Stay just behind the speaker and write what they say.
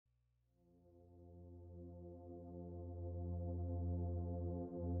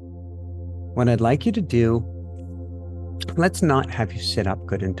what I'd like you to do, let's not have you sit up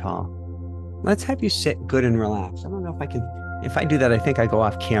good and tall. Let's have you sit good and relaxed. I don't know if I can, if I do that, I think I go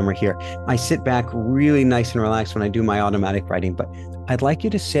off camera here. I sit back really nice and relaxed when I do my automatic writing, but I'd like you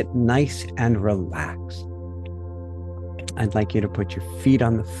to sit nice and relaxed. I'd like you to put your feet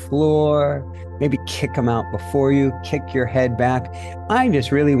on the floor, maybe kick them out before you, kick your head back. I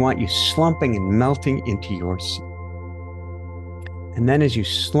just really want you slumping and melting into your seat. And then as you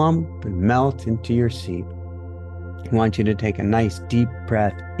slump and melt into your seat, I want you to take a nice deep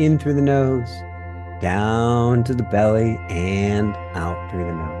breath in through the nose, down to the belly, and out through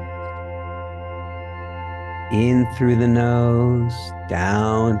the nose. In through the nose,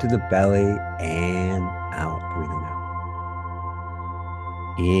 down to the belly, and out through the nose.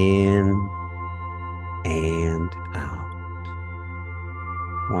 In and out.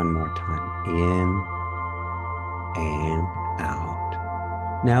 One more time. In and out.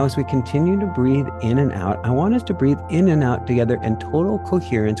 Now, as we continue to breathe in and out, I want us to breathe in and out together in total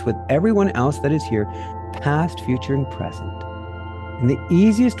coherence with everyone else that is here, past, future, and present. And the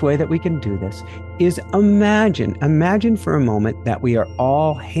easiest way that we can do this is imagine for a moment that we are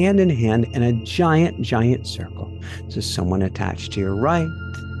all hand in hand in a giant, giant circle. So someone attached to your right,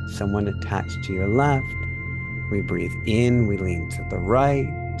 someone attached to your left. We breathe in, we lean to the right.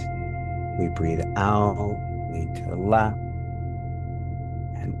 We breathe out, lean to the left.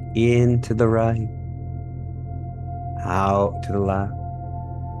 And in to the right. Out to the left.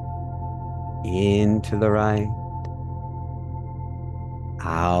 In to the right.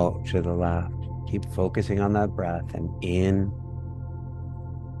 Out to the left. Keep focusing on that breath, and in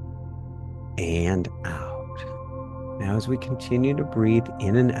and out. Now, as we continue to breathe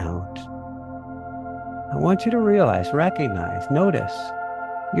in and out, I want you to realize, recognize, notice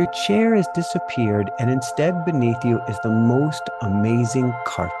your chair has disappeared, and instead beneath you is the most amazing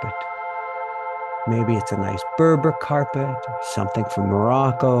carpet. Maybe it's a nice Berber carpet, or something from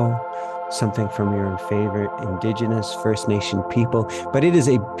Morocco, something from your favorite indigenous First Nation people, but it is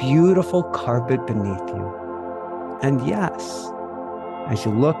a beautiful carpet beneath you. And yes, as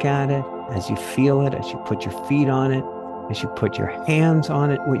you look at it, as you feel it, as you put your feet on it, as you put your hands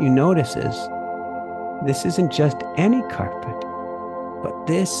on it, what you notice is this isn't just any carpet, but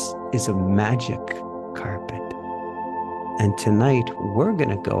this is a magic carpet. And tonight we're going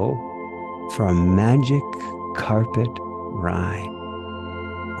to go for a magic carpet ride.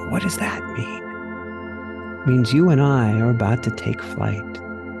 What does that mean? It means you and I are about to take flight.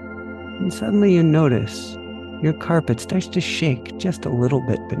 And suddenly you notice your carpet starts to shake just a little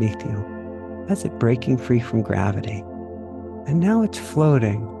bit beneath you as it breaking free from gravity. And now it's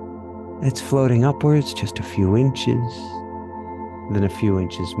floating. It's floating upwards just a few inches, then a few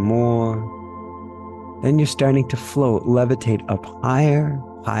inches more. Then you're starting to float, levitate up higher,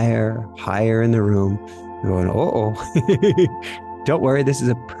 higher, higher in the room. You're going, uh-oh. Don't worry, this is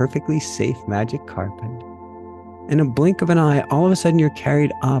a perfectly safe magic carpet. In a blink of an eye, all of a sudden you're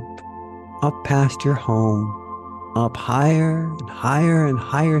carried up past your home, up higher and higher and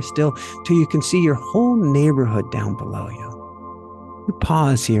higher still, till you can see your whole neighborhood down below you. You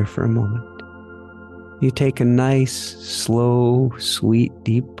pause here for a moment. You take a nice, slow, sweet,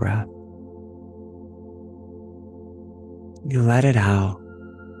 deep breath. You let it out.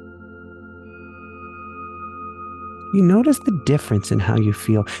 You notice the difference in how you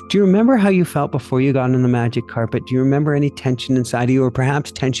feel. Do you remember how you felt before you got on the magic carpet? Do you remember any tension inside of you, or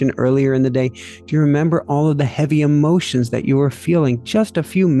perhaps tension earlier in the day? Do you remember all of the heavy emotions that you were feeling just a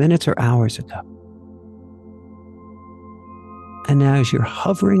few minutes or hours ago? And now as you're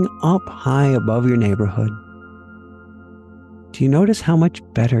hovering up high above your neighborhood, do you notice how much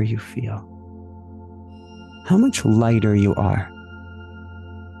better you feel? How much lighter you are?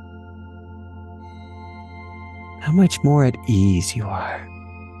 How much more at ease you are?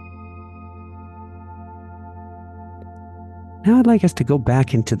 Now I'd like us to go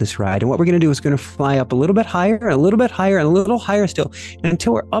back into this ride. And what we're going to do is going to fly up a little bit higher, a little bit higher, and a little higher still,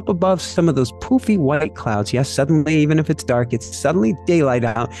 until we're up above some of those poofy white clouds. Yes, suddenly, even if it's dark, it's suddenly daylight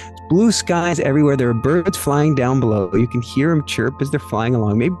out. It's blue skies everywhere. There are birds flying down below. You can hear them chirp as they're flying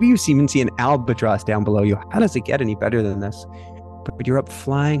along. Maybe you even see an albatross down below you. How does it get any better than this? But you're up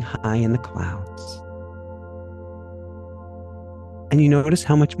flying high in the clouds. And you notice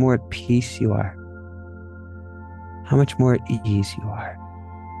how much more at peace you are. How much more at ease you are.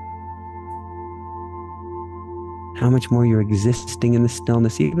 How much more you're existing in the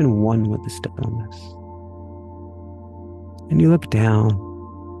stillness, even one with the stillness. And you look down,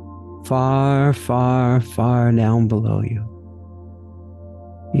 far, far, far down below you.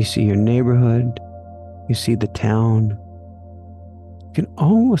 You see your neighborhood. You see the town. You can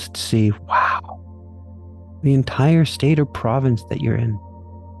almost see, wow, the entire state or province that you're in.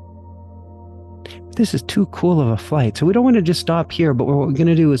 This is too cool of a flight. So we don't want to just stop here, but what we're going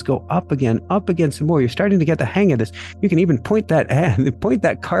to do is go up again some more. You're starting to get the hang of this. You can even point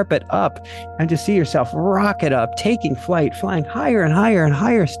that carpet up and just see yourself rocket up, taking flight, flying higher and higher and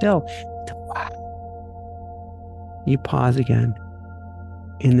higher still. You pause again.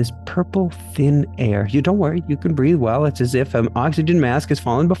 In this purple thin air. You don't worry, you can breathe well. It's as if an oxygen mask has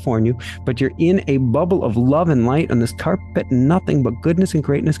fallen before you, but you're in a bubble of love and light on this carpet. Nothing but goodness and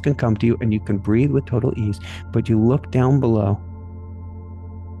greatness can come to you, and you can breathe with total ease. But you look down below,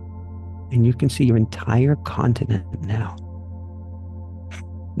 and you can see your entire continent now.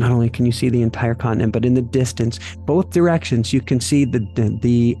 Not only can you see the entire continent, but in the distance, both directions, you can see the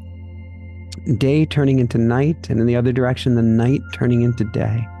day turning into night, and in the other direction, the night turning into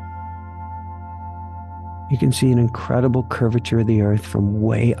day. You can see an incredible curvature of the earth from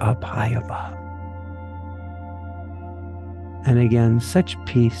way up high above. And again, such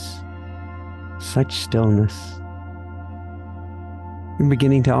peace, such stillness. You're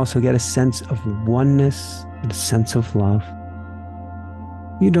beginning to also get a sense of oneness and a sense of love.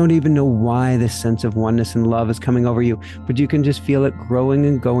 You don't even know why this sense of oneness and love is coming over you, but you can just feel it growing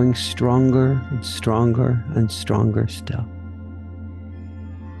and going stronger and stronger and stronger still.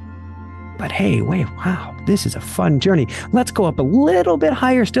 But hey, wait, wow, this is a fun journey. Let's go up a little bit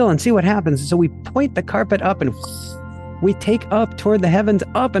higher still and see what happens. So we point the carpet up and we take up toward the heavens,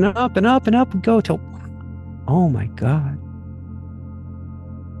 up and up and up and up and go till, oh my God.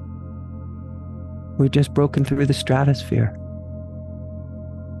 We've just broken through the stratosphere.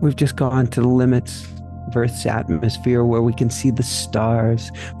 We've just gone to the limits of Earth's atmosphere where we can see the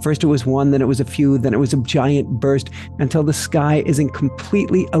stars. First it was one, then it was a few, then it was a giant burst until the sky isn't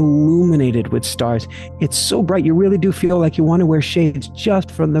completely illuminated with stars. It's so bright, you really do feel like you want to wear shades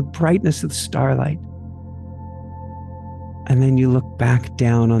just from the brightness of the starlight. And then you look back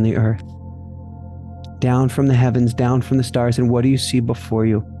down on the earth, down from the heavens, down from the stars, and what do you see before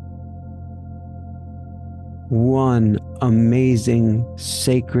you? One amazing,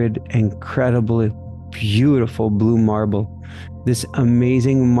 sacred, incredibly beautiful blue marble. This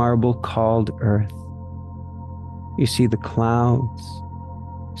amazing marble called Earth. You see the clouds,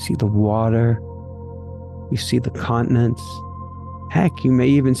 you see the water, you see the continents. Heck, you may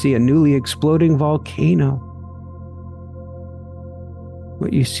even see a newly exploding volcano.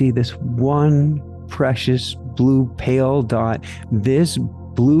 But you see this one precious blue pale dot, this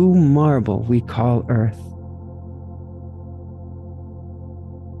blue marble we call Earth.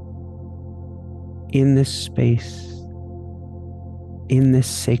 In this space, in this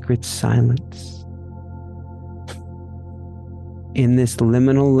sacred silence, in this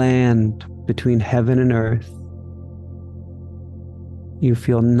liminal land between heaven and earth, you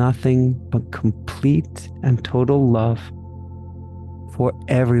feel nothing but complete and total love for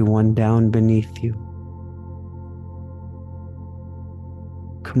everyone down beneath you.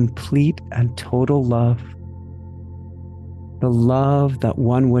 Complete and total love. The love that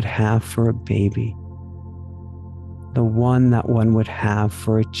one would have for a baby. The one that one would have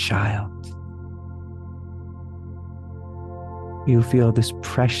for a child. You feel this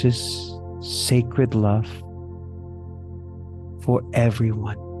precious, sacred love for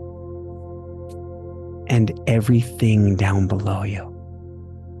everyone and everything down below you.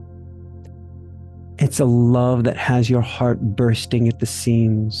 It's a love that has your heart bursting at the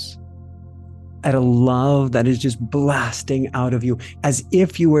seams. At a love that is just blasting out of you as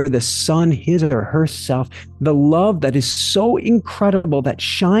if you were the sun, his or herself. The love that is so incredible that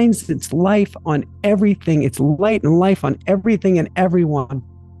shines its life on everything, its light and life on everything and everyone,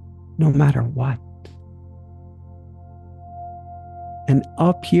 no matter what. And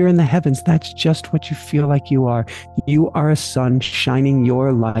up here in the heavens, that's just what you feel like you are. You are a sun shining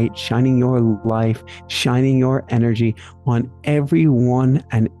your light, shining your life, shining your energy on everyone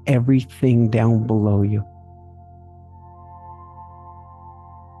and everything down below you.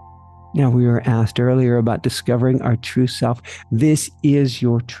 Now, we were asked earlier about discovering our true self. This is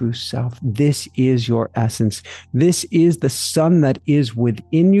your true self. This is your essence. This is the sun that is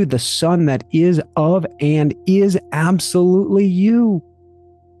within you, the sun that is of and is absolutely you.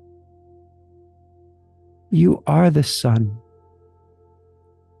 You are the sun.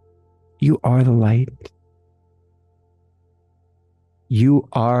 You are the light. You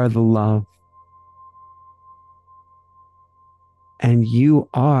are the love. And you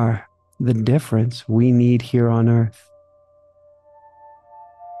are the difference we need here on earth.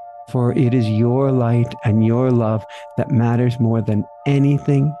 For it is your light and your love that matters more than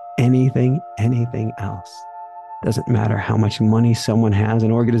anything else. Doesn't matter how much money someone has,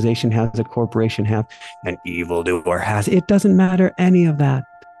 an organization has, a corporation has, an evildoer has. It doesn't matter any of that.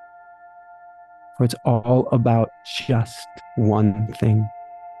 For it's all about just one thing.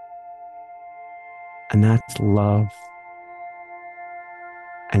 And that's love.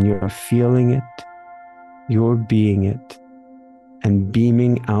 And you're feeling it, you're being it, and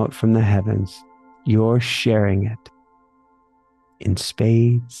beaming out from the heavens. You're sharing it in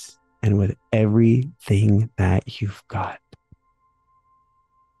spades and with everything that you've got.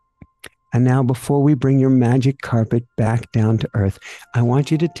 And now, before we bring your magic carpet back down to earth, I want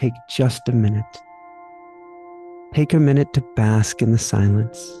you to take just a minute. Take a minute to bask in the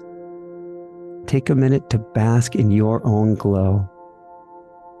silence. Take a minute to bask in your own glow.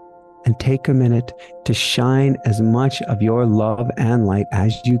 And take a minute to shine as much of your love and light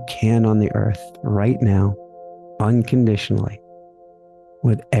as you can on the earth right now, unconditionally,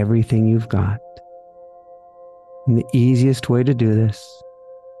 with everything you've got. And the easiest way to do this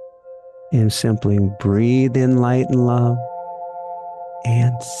is simply breathe in light and love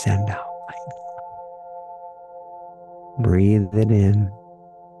and send out light. Breathe it in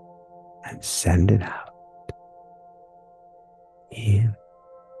and send it out. In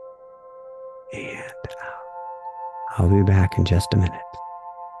and out. I'll be back in just a minute.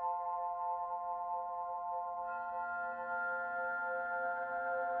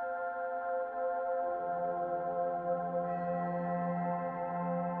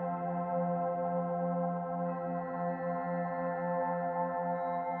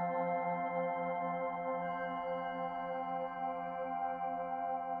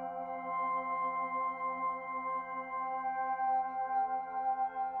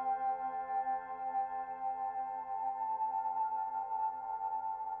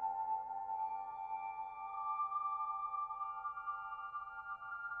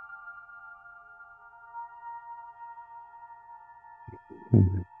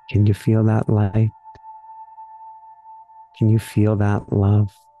 Can you feel that light? Can you feel that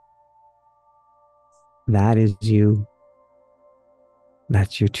love? That is you.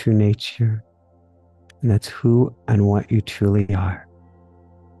 That's your true nature. And that's who and what you truly are.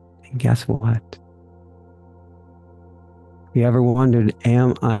 And guess what? You ever wondered,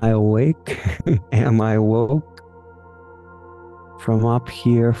 am I awake? Am I woke? From up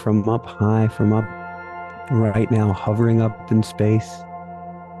here, from up high, from up right now, hovering up in space.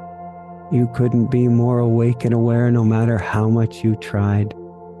 You couldn't be more awake and aware no matter how much you tried.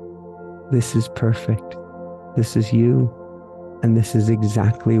 This is perfect. This is you. And this is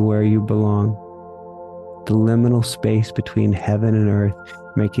exactly where you belong. The liminal space between heaven and earth,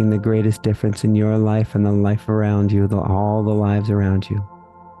 making the greatest difference in your life and the life around you, all the lives around you.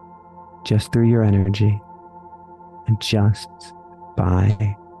 Just through your energy and just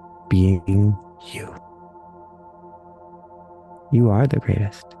by being you. You are the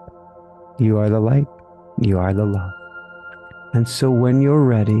greatest. You are the light. You are the love. And so when you're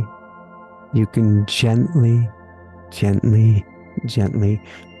ready, you can gently, gently, gently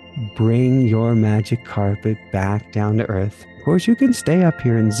bring your magic carpet back down to earth. Of course, you can stay up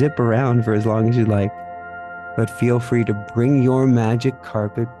here and zip around for as long as you like, but feel free to bring your magic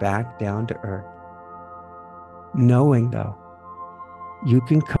carpet back down to earth. Knowing, though, you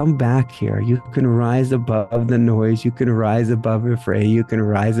can come back here. You can rise above the noise. You can rise above the fray. You can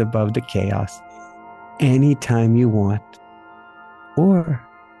rise above the chaos anytime you want. Or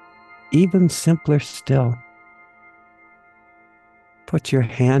even simpler still, put your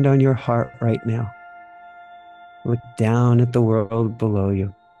hand on your heart right now. Look down at the world below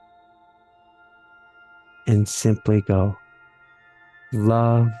you and simply go,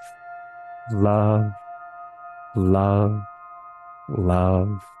 love, love, love,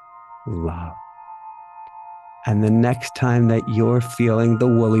 love, love. And the next time that you're feeling the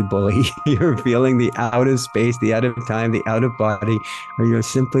woolly bully, you're feeling the out of space, the out of time, the out of body, or you're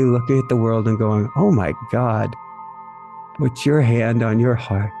simply looking at the world and going, oh my God, put your hand on your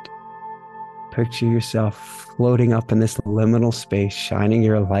heart. Picture yourself floating up in this liminal space, shining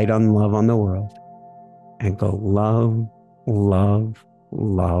your light on love on the world, and go love, love,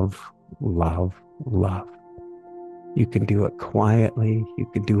 love, love, love. You can do it quietly. You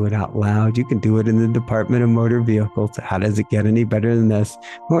can do it out loud. You can do it in the Department of Motor Vehicles. How does it get any better than this?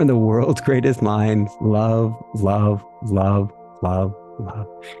 Or in the world's greatest minds. Love, love, love, love, love.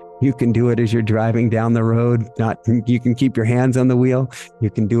 You can do it as you're driving down the road. You can keep your hands on the wheel. You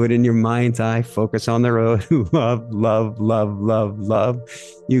can do it in your mind's eye. Focus on the road. Love, love, love, love, love.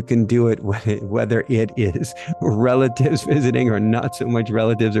 You can do it whether it is relatives visiting or not so much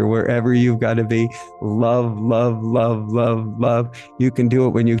relatives or wherever you've got to be. Love, love, love, love, love. You can do it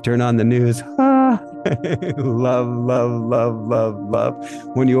when you turn on the news. Love, love, love, love,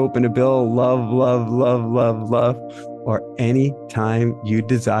 love. When you open a bill, love, love, love, love, love. Or any time you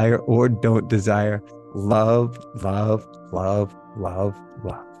desire or don't desire, love, love, love, love,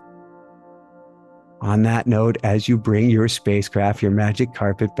 love. On that note, as you bring your spacecraft, your magic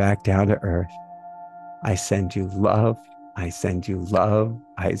carpet back down to Earth, I send you love. I send you love.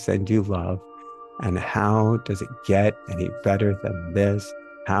 I send you love. And how does it get any better than this?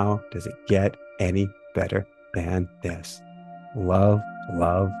 How does it get any better than this? Love,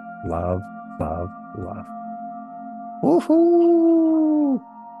 love, love, love, love. Woohoo!